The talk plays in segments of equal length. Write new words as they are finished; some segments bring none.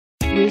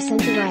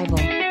Recent arrival.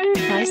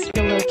 Priced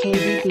below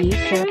KBB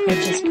fair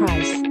purchase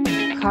price.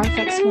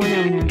 Carfax one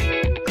owner.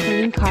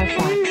 Clean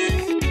Carfax.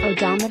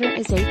 Odometer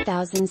is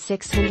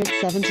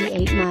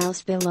 8,678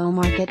 miles below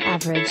market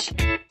average.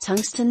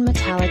 Tungsten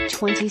metallic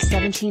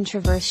 2017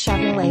 Traverse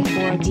Chevrolet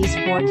 4D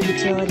Sport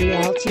Utility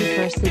L2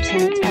 First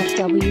Lieutenant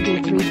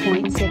FWD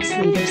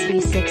 3.6 liters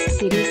V6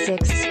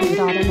 CD6 speed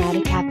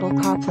automatic Apple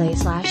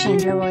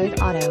CarPlay/Android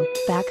Auto,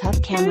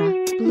 backup camera,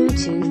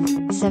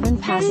 Bluetooth, 7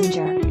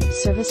 passenger,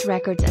 service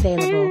records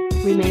available,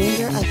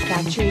 remainder of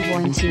factory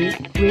warranty,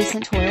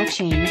 recent oil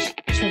change,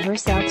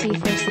 Traverse LT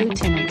First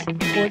Lieutenant,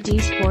 4D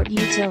Sport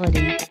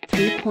Utility,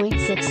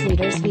 3.6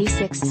 liters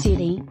V6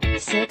 CD,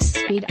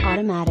 6-speed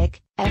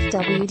automatic,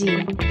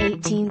 FWD,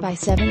 18 by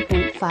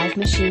 7.5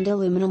 machined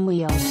aluminum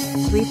wheels,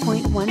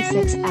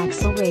 3.16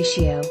 axle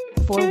ratio,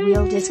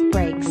 4-wheel disc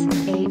brakes,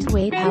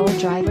 8-way power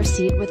driver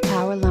seat with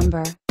power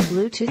lumbar,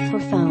 Bluetooth for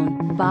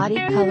phone, body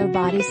color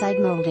body side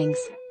moldings,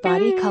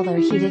 body color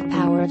heated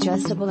power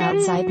adjustable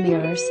outside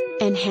mirrors,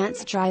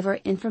 enhanced driver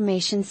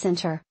information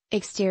center,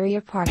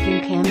 exterior parking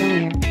camera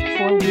rear,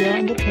 4-wheel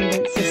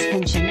independent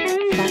suspension,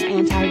 front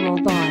anti-roll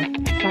bar,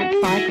 front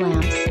fog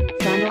lamps,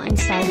 frontal and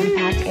side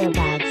impact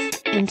airbags,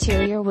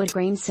 interior wood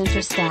grain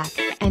center stack,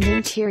 and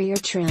interior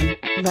trim,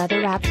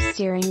 leather wrapped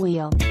steering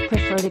wheel,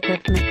 preferred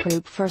equipment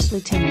group First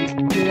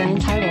Lieutenant, rear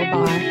anti-roll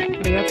bar,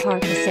 rear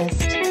park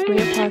assist,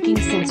 rear parking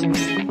sensors,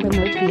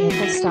 remote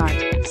vehicle start,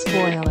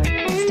 spoiler,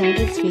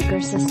 standard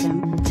speaker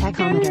system,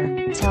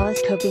 tachometer,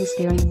 telescoping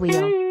steering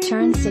wheel,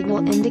 turn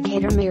signal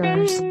indicator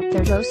mirrors,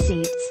 third row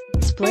seats,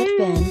 split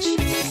bench,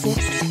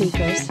 6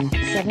 speakers,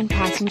 7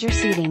 passenger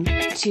seating,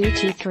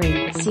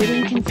 2-2-3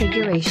 seating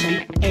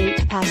configuration,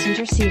 8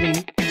 passenger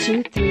seating,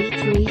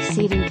 2-3-3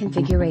 seating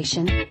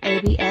configuration,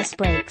 ABS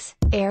brakes,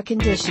 air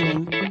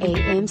conditioning,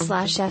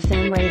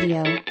 AM/FM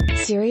radio,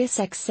 Sirius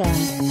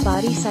XM,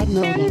 body side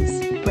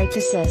moldings, brake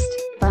assist,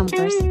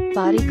 bumpers,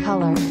 body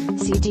color,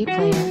 CD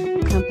player,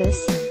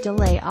 compass,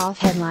 delay off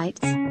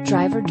headlights,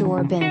 driver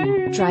door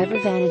bin, driver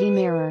vanity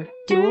mirror,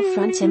 dual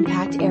front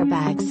impact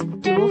airbags,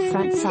 dual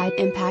front side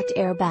impact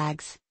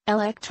airbags,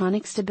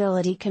 electronic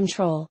stability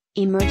control,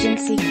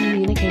 emergency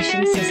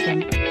communication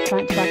system,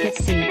 front bucket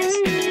seats,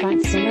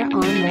 front center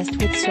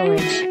armrest with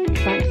storage,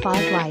 front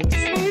fog lights,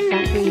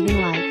 front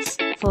reading lights,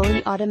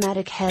 fully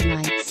automatic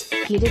headlights,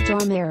 heated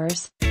door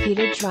mirrors,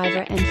 heated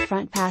driver and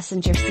front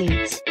passenger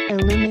seats,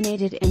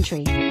 illuminated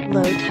entry,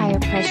 low tire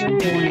pressure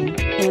warning,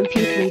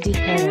 MP3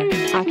 decoder,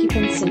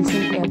 occupant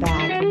sensing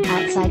airbag,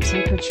 outside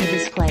temperature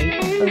display,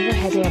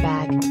 overhead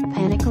airbag,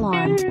 panic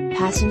alarm,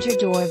 passenger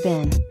door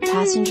bin,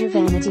 passenger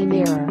vanity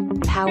mirror,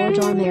 power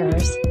door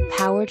mirrors,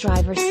 power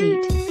driver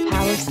seat,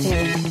 power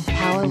steering,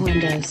 power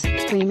windows,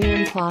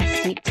 premium cloth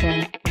seat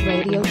trim,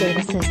 radio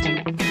data system,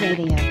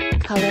 radio,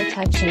 color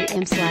touch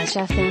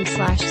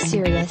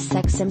AM/FM/Sirius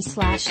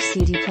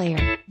XM/CD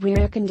player,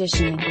 rear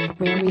conditioning,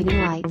 rear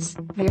reading lights,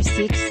 rear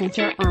seat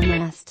center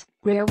armrest,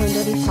 rear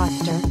window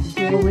defroster,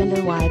 rear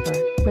window wiper,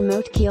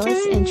 remote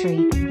keyless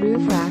entry,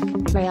 roof rack,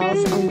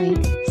 rails only,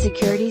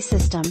 security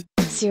system,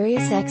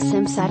 Sirius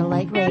XM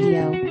satellite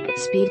radio,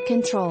 speed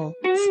control,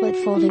 split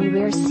folding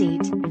rear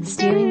seat,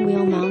 steering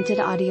wheel mounted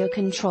audio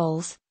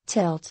controls,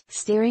 tilt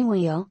steering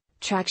wheel,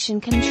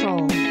 traction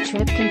control,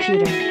 trip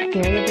computer,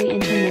 variably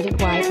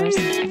intermittent wipers,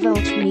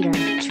 voltmeter,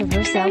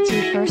 Traverse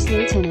LT First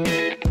Lieutenant,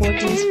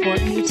 4D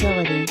Sport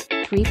Utility,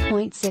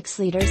 3.6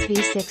 liters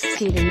V6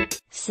 seating,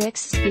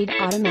 6-speed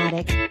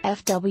automatic,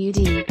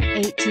 FWD,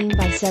 18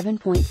 by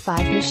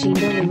 7.5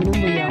 machined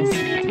aluminum wheels,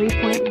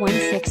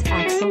 3.16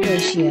 axle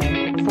ratio,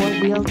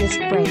 4-wheel disc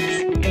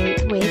brakes,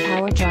 8-way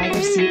power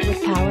driver seat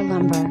with power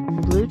lumbar,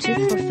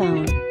 Bluetooth for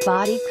phone,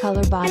 body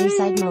color body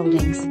side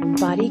moldings,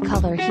 body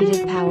color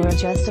heated power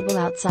adjustable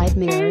outside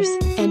mirrors,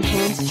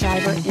 enhanced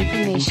driver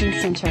information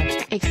center,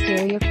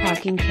 exterior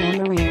parking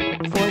camera rear,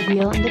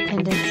 4-wheel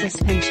independent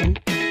suspension,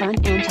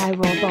 front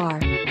anti-roll bar,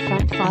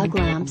 front fog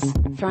lamps,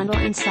 frontal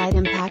and side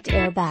impact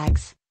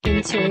airbags,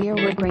 interior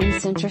wood grain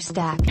center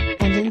stack,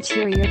 and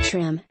interior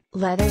trim,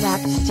 leather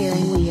wrapped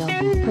steering wheel,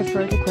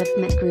 preferred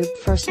equipment group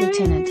First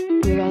Lieutenant,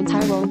 rear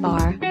anti-roll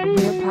bar,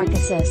 rear park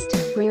assist,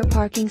 rear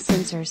parking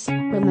sensors,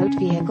 remote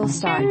vehicle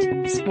start,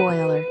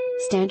 spoiler,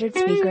 standard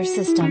speaker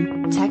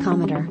system,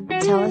 tachometer,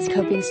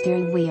 telescoping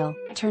steering wheel,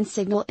 turn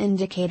signal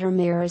indicator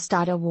mirrors.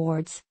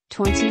 Awards,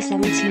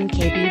 2017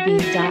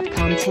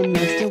 KBB.com 10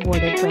 most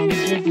awarded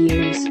brands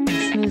reviews,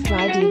 smooth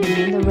ride even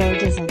when the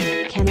road isn't,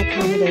 can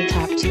accommodate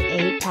up to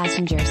 8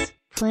 passengers,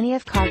 plenty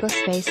of cargo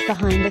space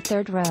behind the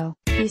third row,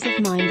 peace of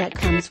mind that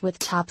comes with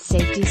top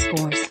safety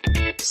scores.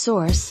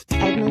 Source,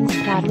 Edmunds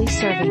proudly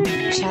serving,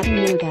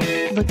 Chattanooga,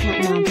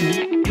 Lookout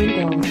Mountain,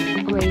 Ringgold,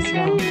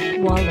 Graysville,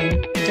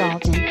 Wallen,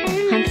 Dalton,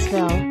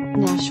 Huntsville,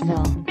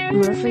 Nashville,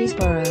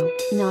 Murfreesboro,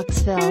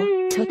 Knoxville,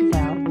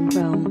 Cookeville,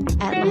 Rome,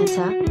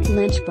 Atlanta,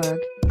 Lynchburg,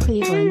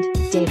 Cleveland,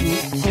 Dayton,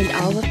 and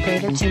all of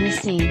Greater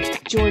Tennessee,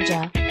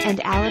 Georgia, and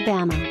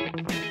Alabama.